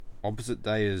Opposite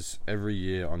Day is every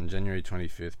year on January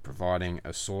 25th, providing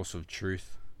a source of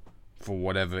truth for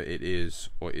whatever it is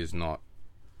or is not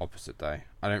Opposite Day.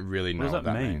 I don't really know what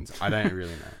that means. I don't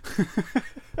really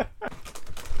know.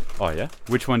 Oh, yeah?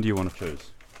 Which one do you want to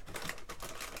choose?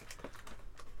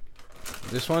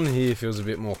 This one here feels a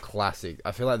bit more classic.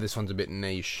 I feel like this one's a bit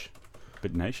niche.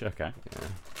 Bit niche? Okay. Yeah.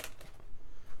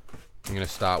 I'm going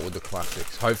to start with the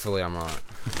classics. Hopefully I'm right.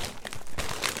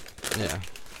 Yeah.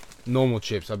 Normal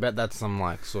chips. I bet that's some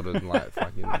like sort of like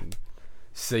fucking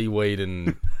seaweed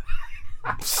and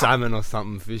salmon or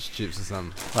something. Fish chips or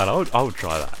something. Right, I would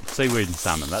try that. Seaweed and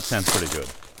salmon. That sounds pretty good.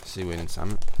 Seaweed and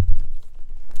salmon.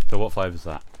 So what flavour is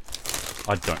that?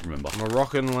 I don't remember.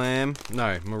 Moroccan lamb.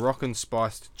 No, Moroccan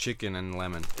spiced chicken and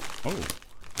lemon. Oh.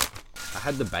 I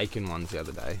had the bacon ones the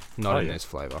other day. Not in this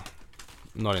flavour.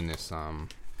 Not in this,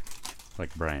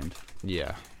 Like brand.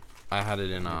 yeah. I had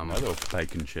it in, Little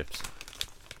bacon chips.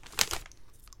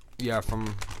 yeah,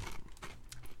 from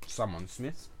someone,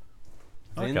 Smith.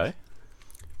 Thins. Okay.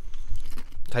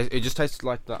 It just tastes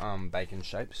like the, bacon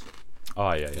shapes.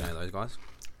 Oh, yeah, You yeah. know those guys?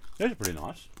 Those are pretty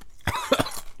nice.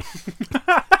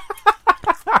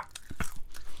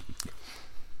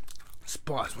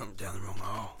 Spice went down the wrong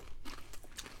hole.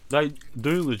 They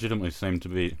do legitimately seem to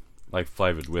be, like,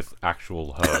 flavoured with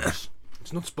actual herbs.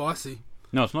 It's not spicy.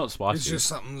 No, it's not spicy. It's just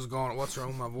something's gone. What's wrong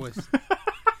with my voice?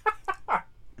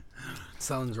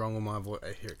 Something's wrong with my voice.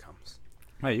 Here it comes.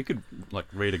 Hey, you could, like,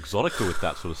 read Exotica with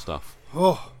that sort of stuff.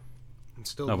 Oh, I'm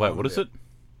still. No, wait, what is it?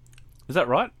 Is that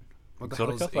right? What the hell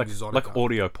is exotica? Like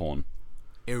audio porn.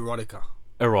 Erotica.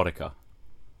 Erotica.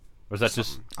 Or is that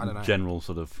just I don't know. general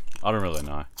sort of... I don't really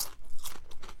know.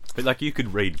 But, like, you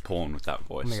could read porn with that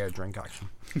voice. I'm gonna go drink, action.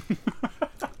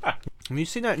 Have you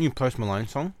seen that new Post Malone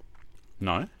song?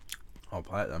 No? I'll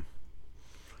play it then.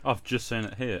 I've just seen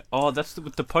it here. Oh, that's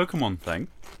with the Pokemon thing.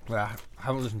 Yeah, I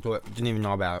haven't listened to it. Didn't even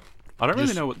know about it. I don't really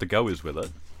Just- know what the go is with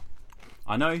it.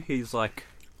 I know he's like...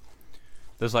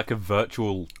 There's like a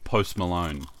virtual Post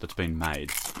Malone that's been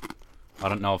made. I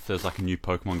don't know if there's like a new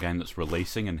Pokemon game that's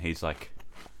releasing and he's like...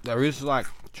 There is like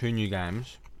 2 new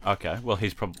games. Okay, well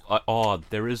he's probably...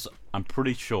 there is... I'm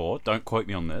pretty sure, don't quote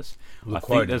me on this. We're I think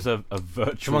quoting. there's a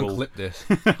virtual... Someone clip this.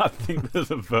 I think there's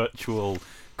a virtual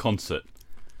concert.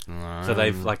 So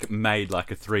they've like made like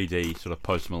a 3D sort of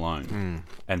Post Malone.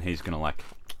 And he's gonna like...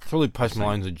 Surely Post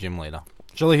Malone's a gym leader.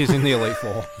 Surely he's in the Elite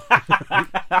Four.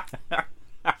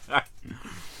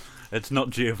 It's not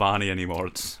Giovanni anymore,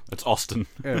 it's Austin.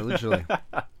 Yeah, literally.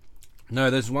 No,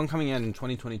 there's one coming out in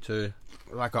 2022.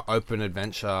 Like an open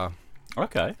adventure.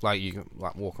 Okay. Like you can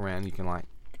like walk around. You can like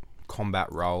combat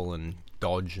roll and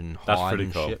dodge and hide That's pretty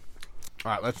and cool. shit.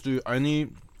 Alright, let's do Only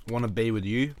Wanna Be With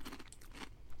You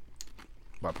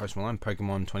by Post Malone,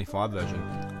 Pokemon 25 version.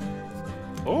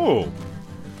 Oh,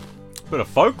 bit of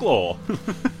folklore.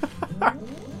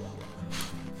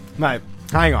 Mate,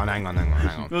 hang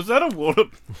on. Was that a water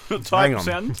Hang type on.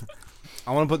 sound?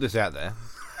 I want to put this out there.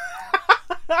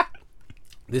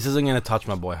 This isn't going to touch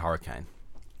my boy Hurricane.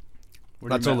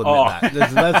 Let's all admit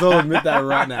that. Let's all admit that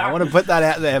right now. I want to put that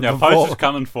out there Now, before... Post is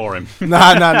coming for him.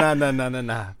 No.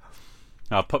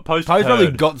 No, Post Probably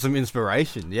heard. got some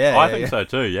inspiration. Yeah, I think so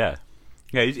too. Yeah,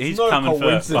 yeah. He's not a coming for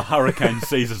coincidence. Hurricane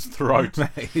Caesar's throat.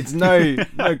 Mate, it's no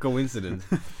coincidence.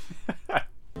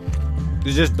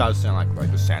 This just does sound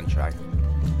like the soundtrack.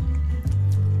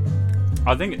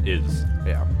 I think it is.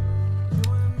 Yeah.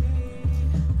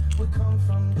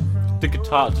 The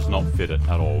guitar does not fit it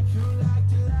at all.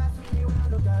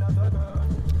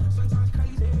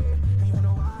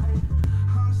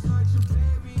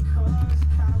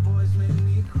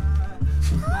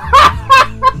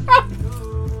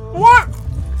 What?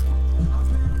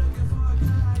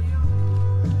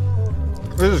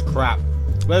 This is crap.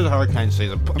 Where's Hurricane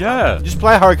Caesar? Yeah. Just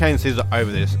play Hurricane Caesar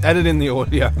over this. Edit in the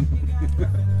audio.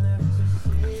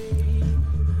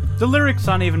 The lyrics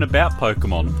aren't even about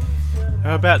Pokemon.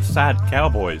 They're about sad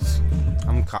cowboys.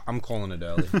 I'm calling it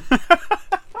early.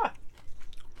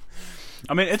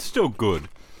 I mean, it's still good,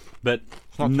 but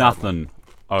not nothing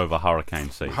over Hurricane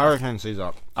Caesar. Hurricane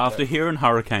Caesar. After hearing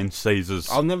Hurricane Caesar's,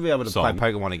 I'll never be able to Song.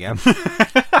 play Pokemon again.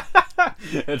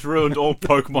 it's ruined all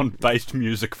Pokemon-based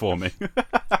music for me.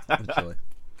 Literally.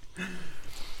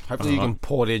 Hopefully you can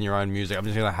port in your own music. I'm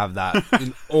just going to have that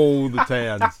in all the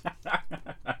towns.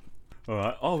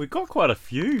 Alright. Oh, we got quite a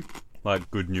few, like,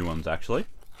 good new ones, actually.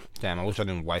 Damn, I wish I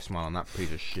didn't waste mine on that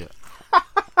piece of shit.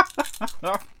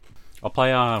 I'll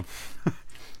play,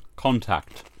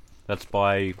 Contact. That's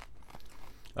by,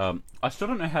 I still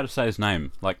don't know how to say his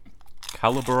name. Like,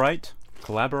 Collaborate?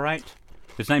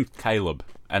 His name's Caleb,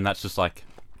 and that's just, like,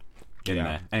 in Yeah,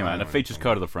 there. Anyway, I and know it what features you're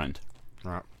Code of the Friend.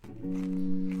 Alright.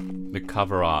 the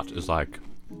cover art is like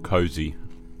cozy.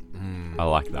 I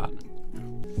like that.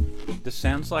 This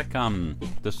sounds like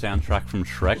the soundtrack from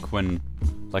Shrek when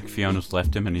like Fiona's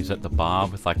left him and he's at the bar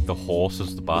with like the horse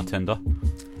as the bartender.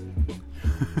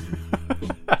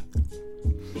 Are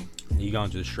you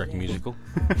going to the Shrek musical?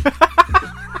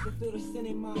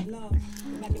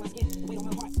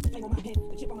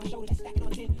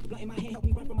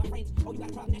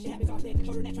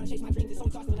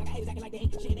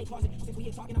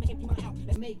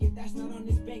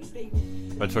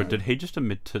 But sorry, did he just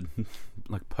admit to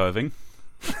like perving?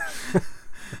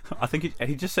 I think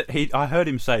he just said I heard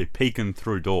him say peeking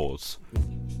through doors.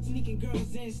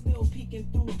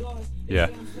 Yeah.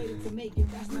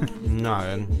 No,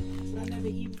 and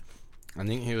I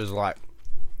think he was like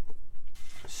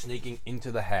sneaking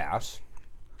into the house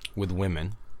with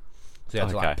women. So he had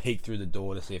to like Okay. peek through the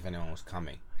door to see if anyone was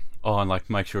coming. Oh, and like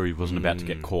make sure he wasn't about to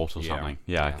get caught or yeah, something.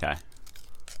 Yeah, yeah. okay.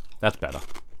 That's better.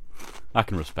 I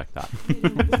can respect that.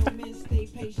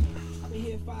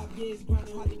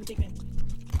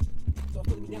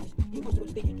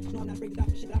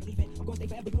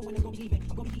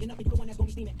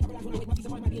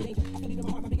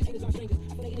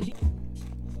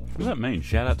 What does that mean?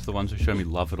 Shout out to the ones who show me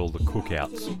love at all the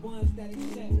cookouts.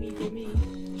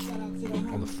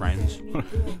 All the friends.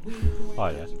 Oh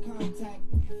yeah.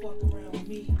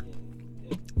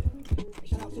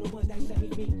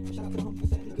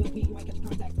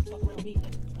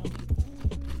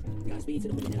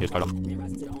 Here's Toto.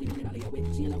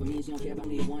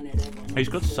 He's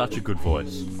got such a good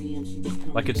voice.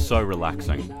 Like, it's so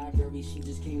relaxing.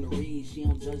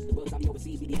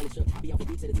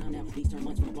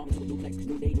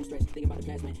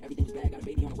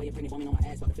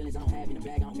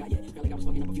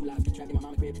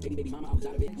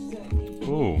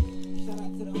 Ooh.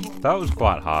 That was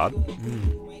quite hard.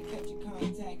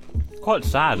 Quite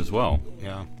sad as well.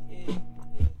 Yeah.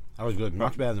 That was good.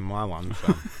 Much better than my one.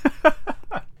 So.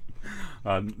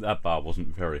 That bar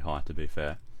wasn't very high, to be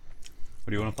fair. What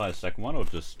do you want to play a second one, or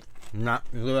just... Nah,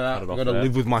 look at that. Cut it I've off got to there.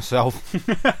 live with myself.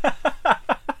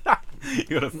 You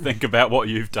got to think about what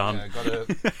you've done. Yeah, got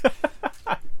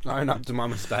to own up to my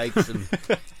mistakes. And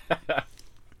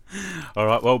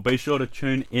Alright, well, be sure to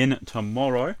tune in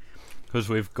tomorrow, because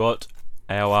we've got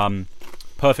our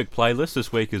perfect playlist.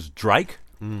 This week is Drake.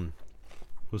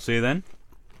 We'll see you then.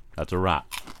 That's a wrap.